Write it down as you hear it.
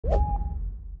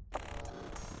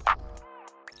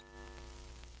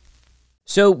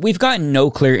So we've gotten no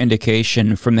clear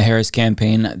indication from the Harris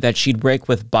campaign that she'd break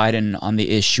with Biden on the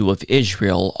issue of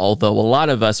Israel, although a lot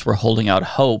of us were holding out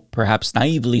hope, perhaps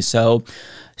naively so,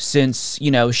 since,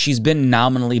 she's been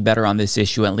nominally better on this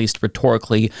issue, at least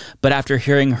rhetorically. But after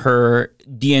hearing her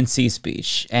DNC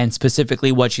speech, and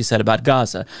specifically what she said about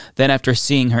Gaza, then after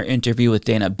seeing her interview with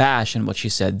Dana Bash and what she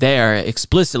said there,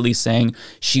 explicitly saying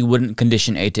she wouldn't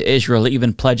condition aid to Israel,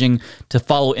 even pledging to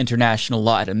follow international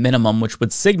law at a minimum, which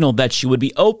would signal that she would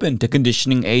be open to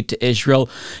conditioning aid to Israel.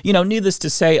 Needless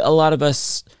to say, a lot of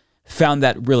us found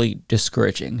that really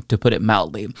discouraging, to put it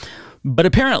mildly. But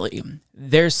apparently,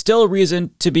 there's still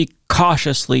reason to be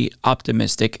cautiously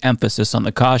optimistic, emphasis on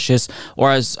the cautious,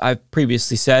 or as I've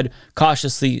previously said,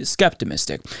 cautiously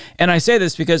skeptimistic. And I say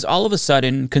this because all of a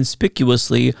sudden,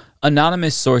 conspicuously,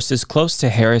 anonymous sources close to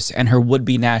Harris and her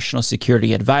would-be national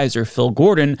security advisor, Phil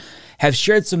Gordon, have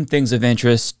shared some things of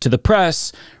interest to the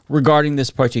press regarding this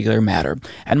particular matter.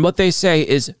 And what they say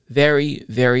is very,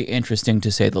 very interesting, to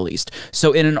say the least.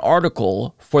 So in an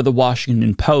article for the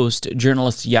Washington Post,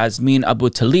 journalist Yasmeen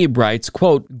Abutaleb writes,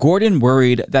 quote, Gordon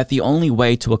worried that the only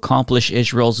way to accomplish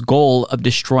Israel's goal of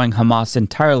destroying Hamas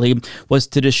entirely was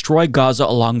to destroy Gaza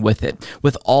along with it,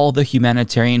 with all the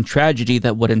humanitarian tragedy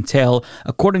that would entail,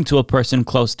 according to a person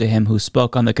close to him who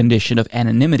spoke on the condition of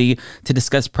anonymity to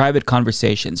discuss private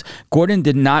conversations. Gordon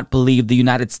did not believe the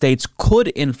United States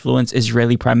could influence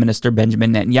Israeli Prime Minister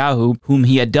Benjamin Netanyahu, whom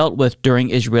he had dealt with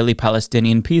during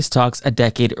Israeli-Palestinian peace talks a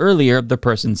decade earlier, the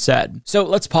person said. So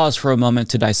let's pause for a moment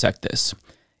to dissect this.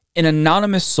 An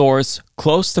anonymous source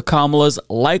close to Kamala's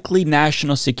likely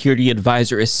national security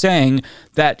advisor is saying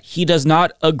that he does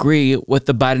not agree with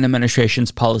the Biden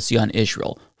administration's policy on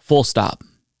Israel. Full stop.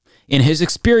 In his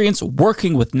experience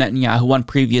working with Netanyahu on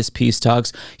previous peace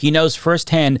talks, he knows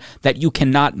firsthand that you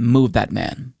cannot move that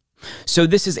man. So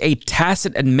this is a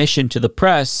tacit admission to the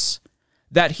press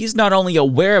that he's not only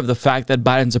aware of the fact that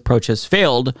Biden's approach has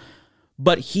failed,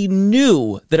 but he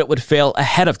knew that it would fail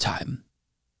ahead of time.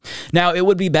 Now, it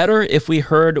would be better if we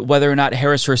heard whether or not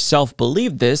Harris herself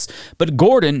believed this, but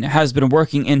Gordon has been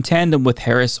working in tandem with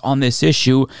Harris on this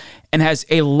issue and has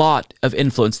a lot of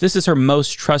influence. This is her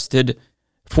most trusted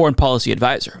foreign policy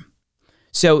advisor.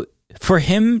 So for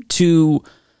him to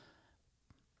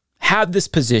have this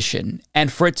position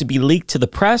and for it to be leaked to the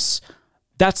press,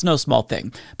 that's no small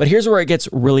thing. But here's where it gets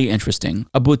really interesting.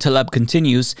 Abutaleb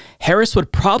continues, Harris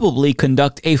would probably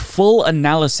conduct a full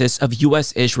analysis of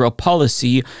U.S.-Israel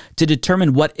policy to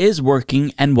determine what is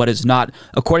working and what is not,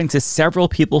 according to several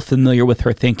people familiar with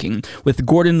her thinking, with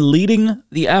Gordon leading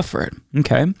the effort.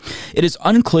 Okay. It is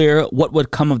unclear what would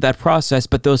come of that process,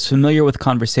 but those familiar with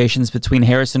conversations between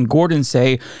Harris and Gordon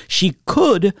say she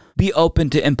could be open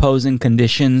to imposing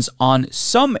conditions on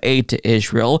some aid to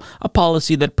Israel, a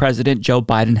policy that President Joe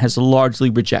Biden has largely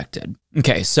rejected.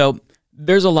 Okay, so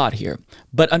there's a lot here,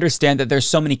 but understand that there's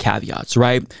so many caveats,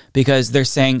 right? Because they're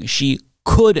saying she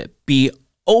could be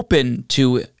open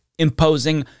to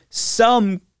imposing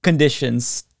some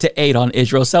conditions to aid on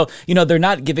Israel. So, they're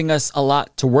not giving us a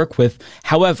lot to work with.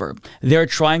 However, they're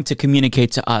trying to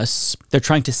communicate to us, they're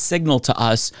trying to signal to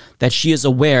us that she is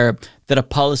aware that a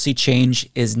policy change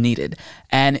is needed.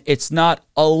 And it's not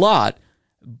a lot,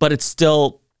 but it's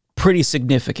still pretty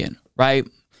significant, right?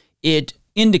 It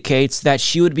indicates that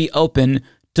she would be open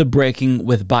to breaking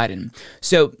with Biden.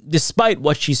 So despite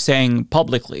what she's saying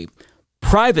publicly,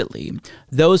 privately,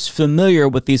 those familiar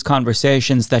with these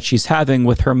conversations that she's having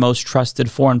with her most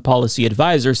trusted foreign policy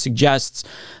advisor suggests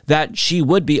that she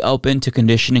would be open to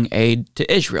conditioning aid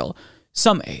to Israel,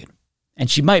 some aid, and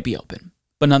she might be open,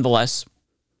 but nonetheless,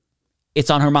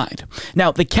 it's on her mind.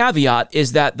 Now, the caveat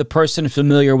is that the person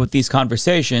familiar with these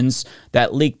conversations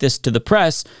that leaked this to the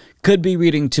press could be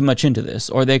reading too much into this,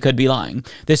 or they could be lying.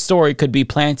 This story could be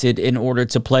planted in order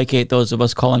to placate those of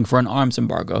us calling for an arms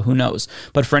embargo. Who knows?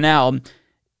 But for now,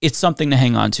 it's something to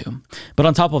hang on to. But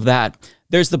on top of that,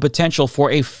 there's the potential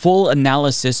for a full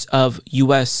analysis of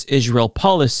U.S.-Israel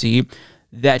policy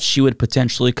that she would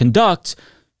potentially conduct,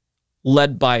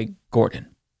 led by Gordon.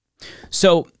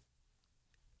 So,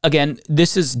 again,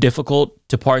 this is difficult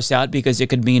to parse out because it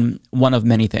could mean one of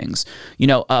many things.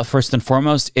 First and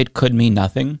foremost, it could mean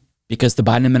nothing, because the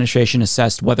Biden administration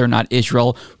assessed whether or not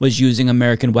Israel was using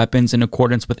American weapons in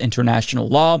accordance with international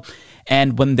law.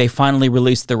 And when they finally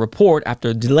released the report,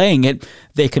 after delaying it,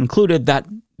 they concluded that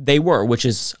they were, which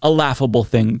is a laughable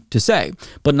thing to say.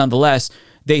 But nonetheless,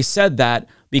 they said that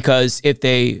because if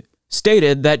they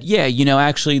stated that, yeah,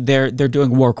 actually they're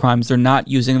doing war crimes, they're not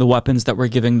using the weapons that we're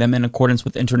giving them in accordance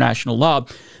with international law,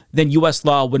 then U.S.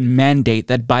 law would mandate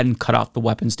that Biden cut off the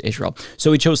weapons to Israel.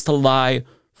 So he chose to lie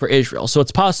for Israel. So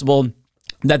it's possible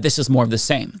that this is more of the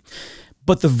same.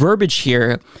 But the verbiage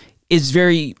here is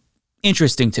very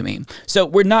interesting to me. So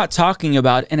we're not talking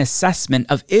about an assessment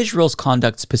of Israel's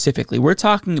conduct specifically. We're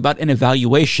talking about an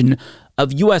evaluation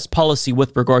of U.S. policy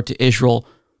with regard to Israel,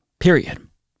 period.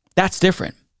 That's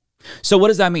different. So what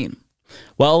does that mean?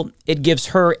 Well, it gives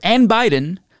her and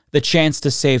Biden the chance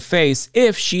to save face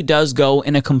if she does go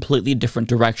in a completely different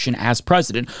direction as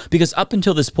president, because up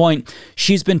until this point,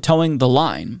 she's been towing the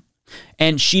line.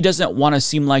 And she doesn't want to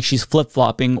seem like she's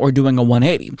flip-flopping or doing a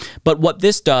 180. But what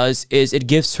this does is it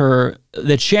gives her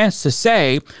the chance to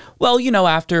say, well, you know,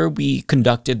 after we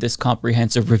conducted this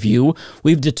comprehensive review,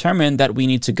 we've determined that we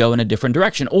need to go in a different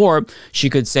direction. Or she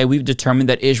could say, we've determined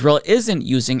that Israel isn't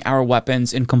using our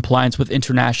weapons in compliance with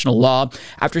international law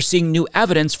after seeing new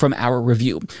evidence from our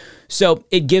review. So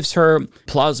it gives her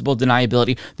plausible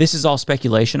deniability. This is all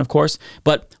speculation, of course,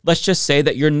 but let's just say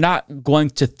that you're not going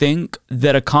to think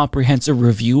that a comprehensive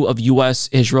review of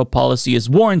U.S.-Israel policy is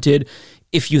warranted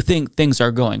if you think things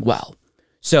are going well.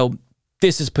 So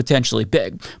this is potentially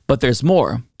big, but there's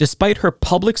more. Despite her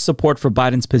public support for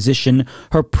Biden's position,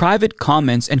 her private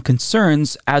comments and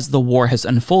concerns as the war has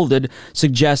unfolded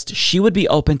suggest she would be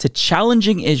open to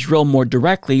challenging Israel more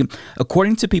directly,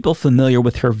 according to people familiar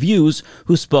with her views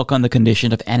who spoke on the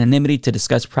condition of anonymity to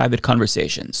discuss private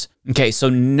conversations. Okay, so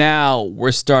now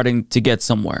we're starting to get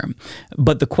somewhere.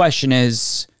 But the question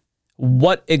is,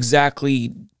 what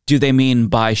exactly do they mean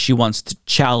by she wants to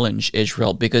challenge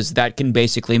Israel? Because that can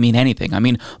basically mean anything. I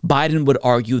mean, Biden would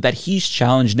argue that he's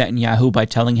challenged Netanyahu by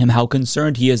telling him how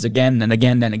concerned he is again and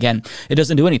again and again. It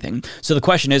doesn't do anything. So the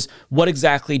question is, what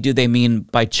exactly do they mean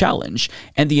by challenge?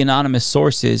 And the anonymous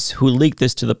sources who leaked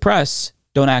this to the press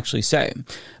don't actually say.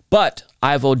 But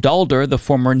Ivo Dalder, the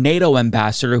former NATO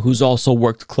ambassador who's also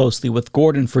worked closely with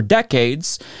Gordon for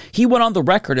decades, he went on the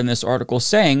record in this article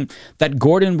saying that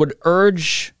Gordon would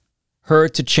urge her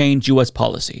to change U.S.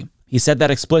 policy. He said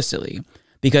that explicitly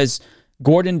because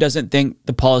Gordon doesn't think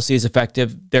the policy is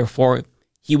effective. Therefore,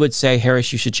 he would say,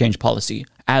 Harris, you should change policy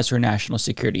as her national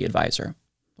security advisor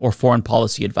or foreign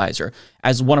policy advisor,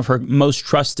 as one of her most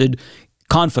trusted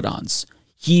confidants.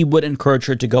 He would encourage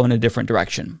her to go in a different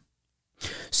direction.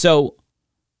 So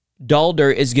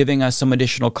Dalder is giving us some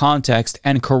additional context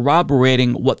and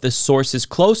corroborating what the sources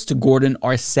close to Gordon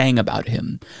are saying about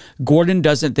him. Gordon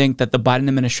doesn't think that the Biden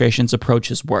administration's approach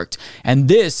has worked. And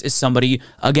this is somebody,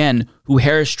 again, who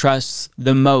Harris trusts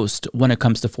the most when it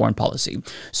comes to foreign policy.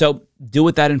 So do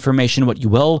with that information what you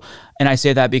will. And I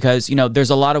say that because, you know,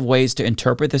 there's a lot of ways to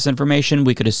interpret this information.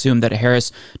 We could assume that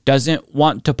Harris doesn't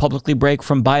want to publicly break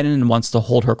from Biden and wants to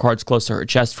hold her cards close to her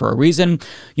chest for a reason.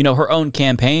 You know, her own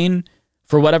campaign,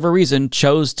 for whatever reason,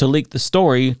 chose to leak the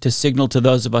story to signal to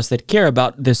those of us that care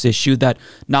about this issue that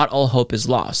not all hope is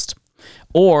lost.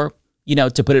 Or, you know,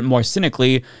 to put it more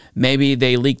cynically, maybe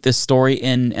they leaked this story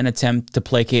in an attempt to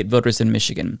placate voters in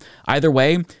Michigan. Either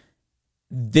way,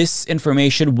 this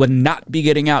information would not be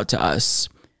getting out to us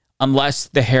unless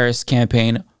the Harris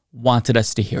campaign wanted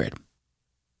us to hear it.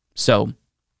 So,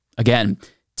 again,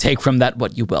 take from that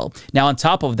what you will. Now, on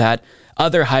top of that,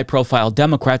 other high-profile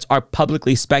Democrats are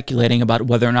publicly speculating about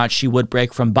whether or not she would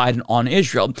break from Biden on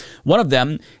Israel. One of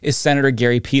them is Senator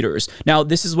Gary Peters. Now,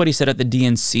 this is what he said at the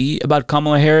DNC about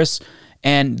Kamala Harris,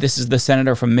 and this is the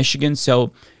senator from Michigan.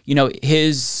 So, you know,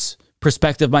 his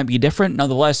perspective might be different.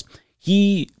 Nonetheless,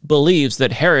 he believes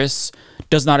that Harris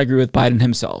does not agree with Biden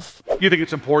himself. You think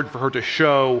it's important for her to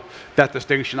show that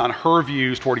distinction on her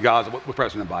views toward Gaza with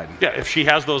President Biden? Yeah, if she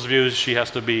has those views, she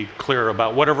has to be clear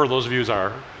about whatever those views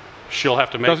are. She'll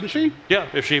have to make. Doesn't she? Yeah,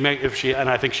 and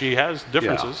I think she has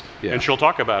differences, and she'll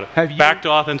talk about it. Have you, back to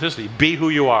authenticity. Be who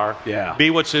you are. Yeah. Be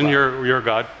what's in your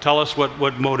gut. Tell us what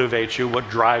motivates you, what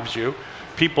drives you.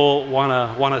 People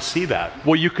wanna see that.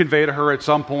 Will you convey to her at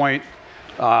some point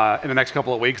in the next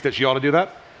couple of weeks that she ought to do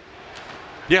that?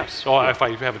 Yes. Oh, if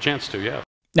I have a chance to, yeah.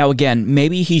 Now, again,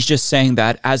 maybe he's just saying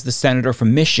that as the senator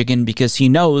from Michigan because he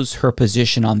knows her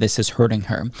position on this is hurting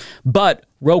her. But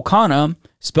Ro Khanna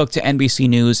spoke to NBC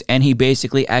News, and he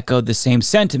basically echoed the same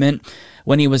sentiment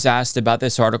when he was asked about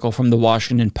this article from the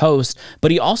Washington Post.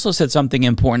 But he also said something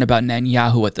important about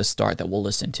Netanyahu at the start that we'll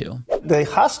listen to. The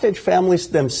hostage families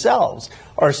themselves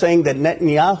are saying that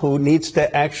Netanyahu needs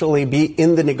to actually be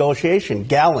in the negotiation.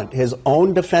 Gallant, his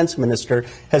own defense minister,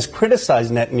 has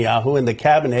criticized Netanyahu in the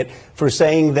cabinet for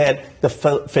saying that the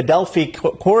Fidelfi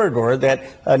corridor,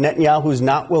 that Netanyahu is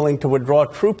not willing to withdraw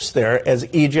troops there as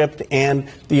Egypt and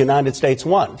the United States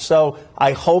want. So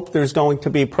I hope there's going to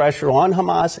be pressure on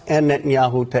Hamas and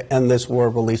Netanyahu to end this war,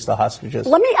 release the hostages.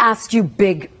 Let me ask you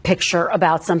big picture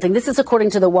about something. This is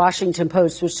according to the Washington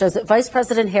Post, which says that Vice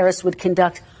President Harris would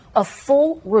conduct a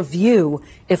full review,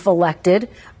 if elected,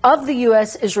 of the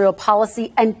U.S.-Israel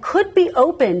policy and could be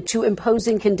open to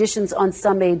imposing conditions on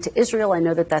some aid to Israel. I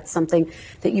know that that's something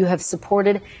that you have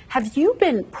supported. Have you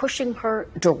been pushing her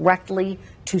directly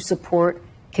to support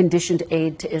conditioned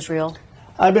aid to Israel?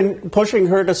 I've been pushing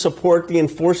her to support the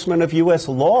enforcement of U.S.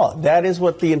 law. That is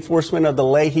what the enforcement of the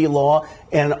Leahy law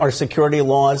and our security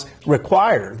laws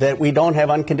require, that we don't have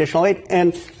unconditional aid.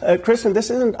 And, Kristen, this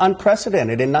isn't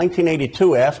unprecedented. In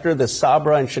 1982, after the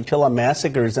Sabra and Shatila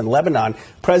massacres in Lebanon,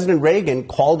 President Reagan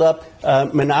called up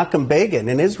Menachem Begin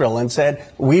in Israel and said,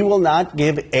 we will not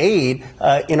give aid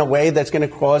in a way that's going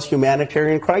to cause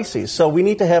humanitarian crises. So we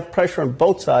need to have pressure on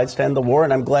both sides to end the war,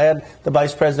 and I'm glad the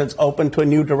Vice President's open to a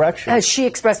new direction. Has she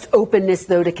expressed openness,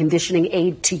 though, to conditioning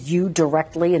aid to you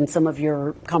directly in some of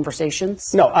your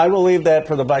conversations? No, I will leave that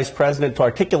for the Vice President to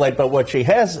articulate, but what she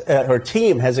has, her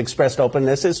team has expressed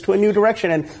openness is to a new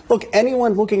direction. And look,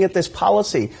 anyone looking at this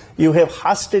policy, you have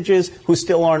hostages who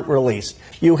still aren't released.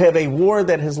 You have a war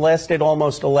that has lasted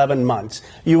almost 11 months.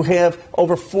 You have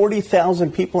over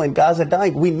 40,000 people in Gaza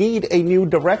dying. We need a new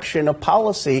direction of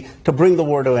policy to bring the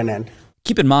war to an end.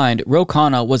 Keep in mind, Ro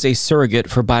Khanna was a surrogate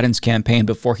for Biden's campaign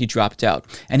before he dropped out,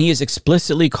 and he is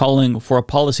explicitly calling for a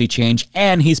policy change,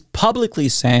 and he's publicly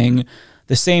saying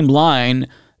the same line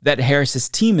that Harris's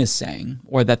team is saying,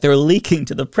 or that they're leaking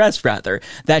to the press, rather,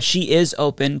 that she is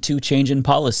open to change in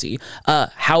policy.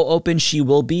 How open she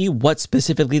will be, what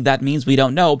specifically that means, we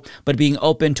don't know, but being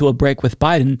open to a break with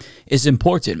Biden is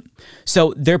important.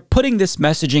 So they're putting this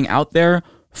messaging out there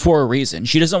for a reason.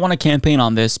 She doesn't want to campaign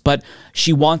on this, but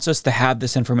she wants us to have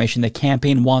this information. The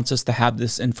campaign wants us to have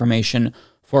this information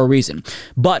for a reason.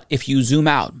 But if you zoom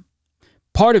out,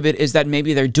 part of it is that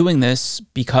maybe they're doing this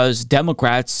because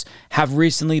Democrats have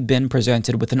recently been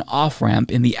presented with an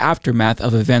off-ramp in the aftermath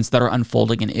of events that are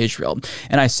unfolding in Israel.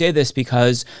 And I say this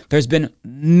because there's been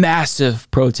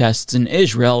massive protests in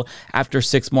Israel after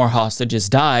 6 more hostages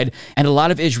died, and a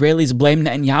lot of Israelis blame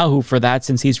Netanyahu for that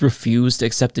since he's refused to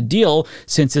accept a deal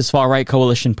since his far-right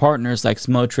coalition partners like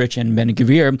Smotrich and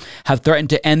Ben-Gvir have threatened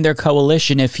to end their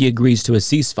coalition if he agrees to a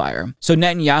ceasefire. So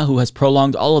Netanyahu has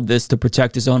prolonged all of this to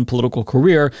protect his own political career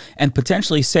and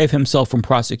potentially save himself from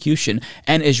prosecution.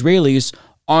 And Israelis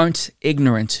aren't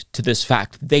ignorant to this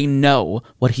fact. They know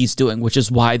what he's doing, which is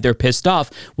why they're pissed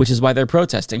off, which is why they're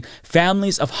protesting.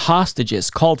 Families of hostages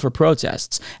called for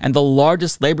protests, and the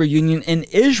largest labor union in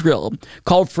Israel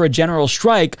called for a general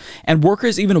strike, and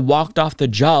workers even walked off the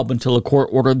job until a court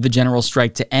ordered the general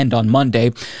strike to end on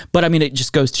Monday. But I mean, it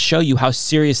just goes to show you how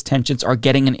serious tensions are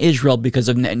getting in Israel because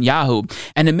of Netanyahu.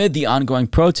 And amid the ongoing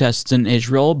protests in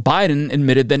Israel, Biden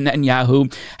admitted that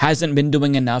Netanyahu hasn't been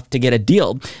doing enough to get a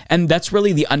deal. And that's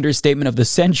really the understatement of the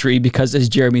century because, as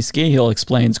Jeremy Scahill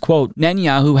explains, quote,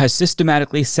 Netanyahu has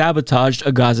systematically sabotaged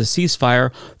a Gaza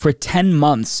ceasefire for 10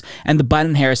 months, and the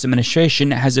Biden-Harris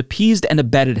administration has appeased and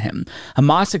abetted him.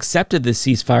 Hamas accepted the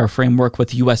ceasefire framework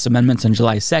with U.S. amendments on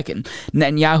July 2nd.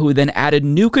 Netanyahu then added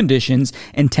new conditions,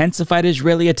 intensified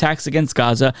Israeli attacks against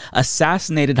Gaza,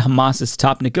 assassinated Hamas's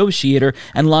top negotiator,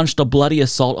 and launched a bloody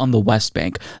assault on the West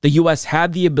Bank. The U.S.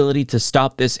 had the ability to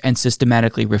stop this and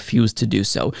systematically refused to do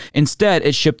so. Instead,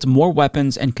 it shipped more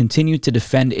weapons and continued to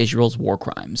defend Israel's war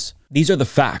crimes. These are the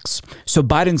facts. So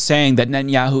Biden saying that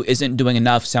Netanyahu isn't doing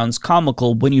enough sounds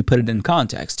comical when you put it in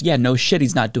context. Yeah, no shit,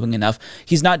 he's not doing enough.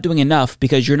 He's not doing enough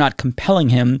because you're not compelling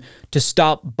him to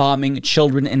stop bombing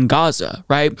children in Gaza,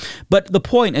 right? But the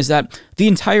point is that the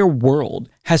entire world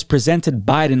has presented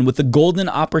Biden with the golden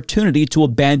opportunity to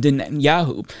abandon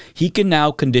Netanyahu. He can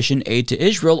now condition aid to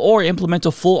Israel or implement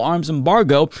a full arms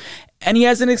embargo, and he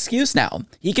has an excuse now.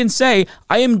 He can say,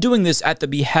 I am doing this at the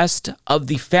behest of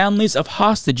the families of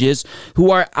hostages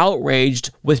who are outraged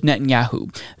with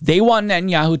Netanyahu. They want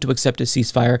Netanyahu to accept a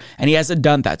ceasefire, and he hasn't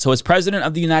done that. So as president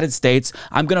of the United States,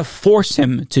 I'm going to force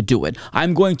him to do it.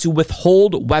 I'm going to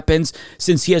withhold weapons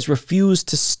since he has refused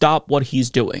to stop what he's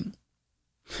doing.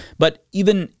 But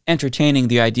even entertaining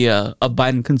the idea of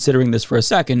Biden considering this for a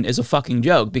second is a fucking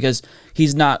joke because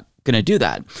he's not going to do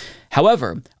that.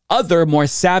 However, other more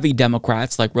savvy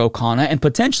Democrats like Ro Khanna and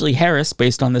potentially Harris,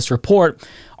 based on this report,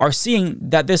 are seeing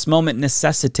that this moment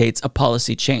necessitates a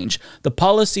policy change. The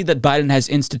policy that Biden has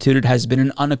instituted has been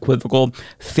an unequivocal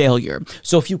failure.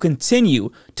 So if you continue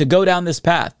to go down this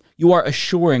path, you are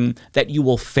assuring that you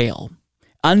will fail.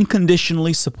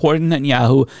 Unconditionally supporting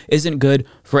Netanyahu isn't good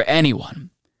for anyone.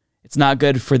 It's not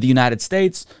good for the United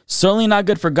States, certainly not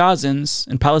good for Gazans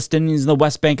and Palestinians in the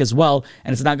West Bank as well,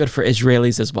 and it's not good for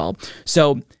Israelis as well.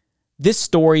 So this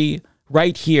story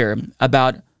right here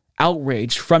about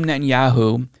outrage from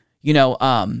Netanyahu,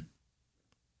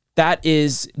 that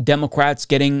is Democrats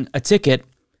getting a ticket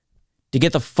to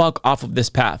get the fuck off of this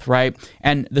path, right?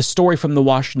 And the story from the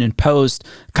Washington Post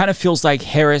kind of feels like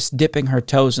Harris dipping her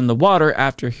toes in the water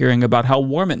after hearing about how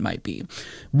warm it might be.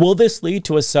 Will this lead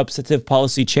to a substantive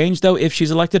policy change, though, if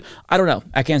she's elected? I don't know.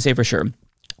 I can't say for sure.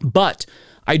 But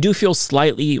I do feel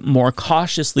slightly more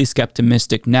cautiously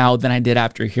skepticistic now than I did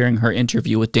after hearing her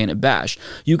interview with Dana Bash.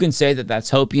 You can say that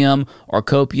that's hopium or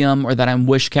copium or that I'm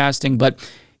wish casting, but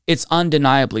it's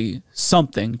undeniably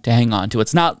something to hang on to.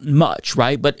 It's not much,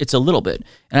 right? But it's a little bit.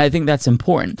 And I think that's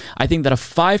important. I think that a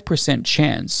 5%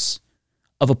 chance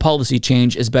of a policy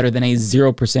change is better than a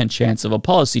 0% chance of a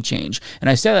policy change. And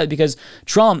I say that because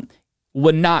Trump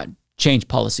would not change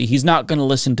policy. He's not going to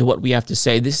listen to what we have to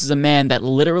say. This is a man that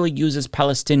literally uses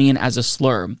Palestinian as a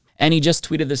slur. And he just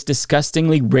tweeted this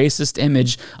disgustingly racist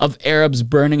image of Arabs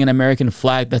burning an American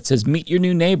flag that says, "Meet your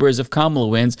new neighbors" if Kamala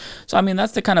wins. So, I mean,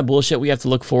 that's the kind of bullshit we have to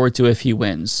look forward to if he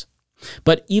wins.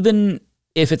 But even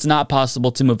if it's not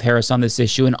possible to move Harris on this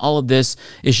issue, and all of this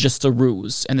is just a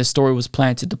ruse, and the story was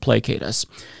planted to placate us,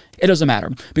 it doesn't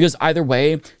matter. Because either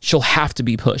way, she'll have to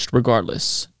be pushed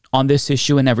regardless, on this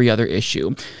issue and every other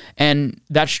issue. And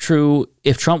that's true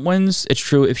if Trump wins, it's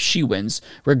true if she wins.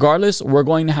 Regardless, we're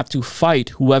going to have to fight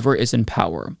whoever is in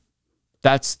power.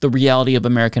 That's the reality of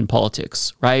American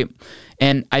politics, right?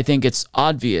 And I think it's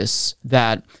obvious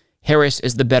that Harris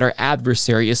is the better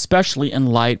adversary, especially in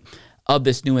light of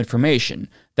this new information.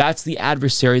 That's the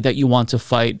adversary that you want to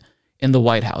fight in the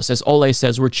White House. As Ole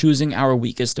says, we're choosing our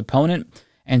weakest opponent.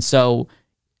 And so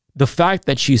the fact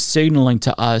that she's signaling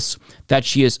to us that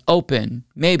she is open,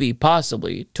 maybe,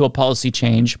 possibly, to a policy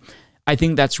change, I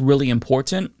think that's really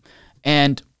important.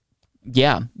 And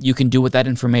yeah, you can do with that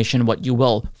information what you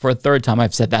will. For a third time,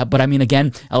 I've said that. But I mean,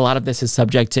 again, a lot of this is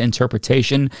subject to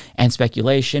interpretation and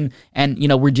speculation. And, you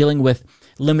know, we're dealing with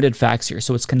limited facts here,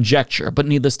 so it's conjecture. But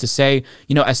needless to say,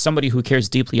 you know, as somebody who cares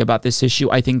deeply about this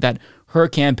issue, I think that her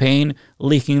campaign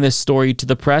leaking this story to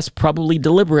the press, probably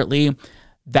deliberately,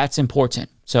 that's important.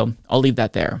 So I'll leave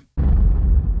that there.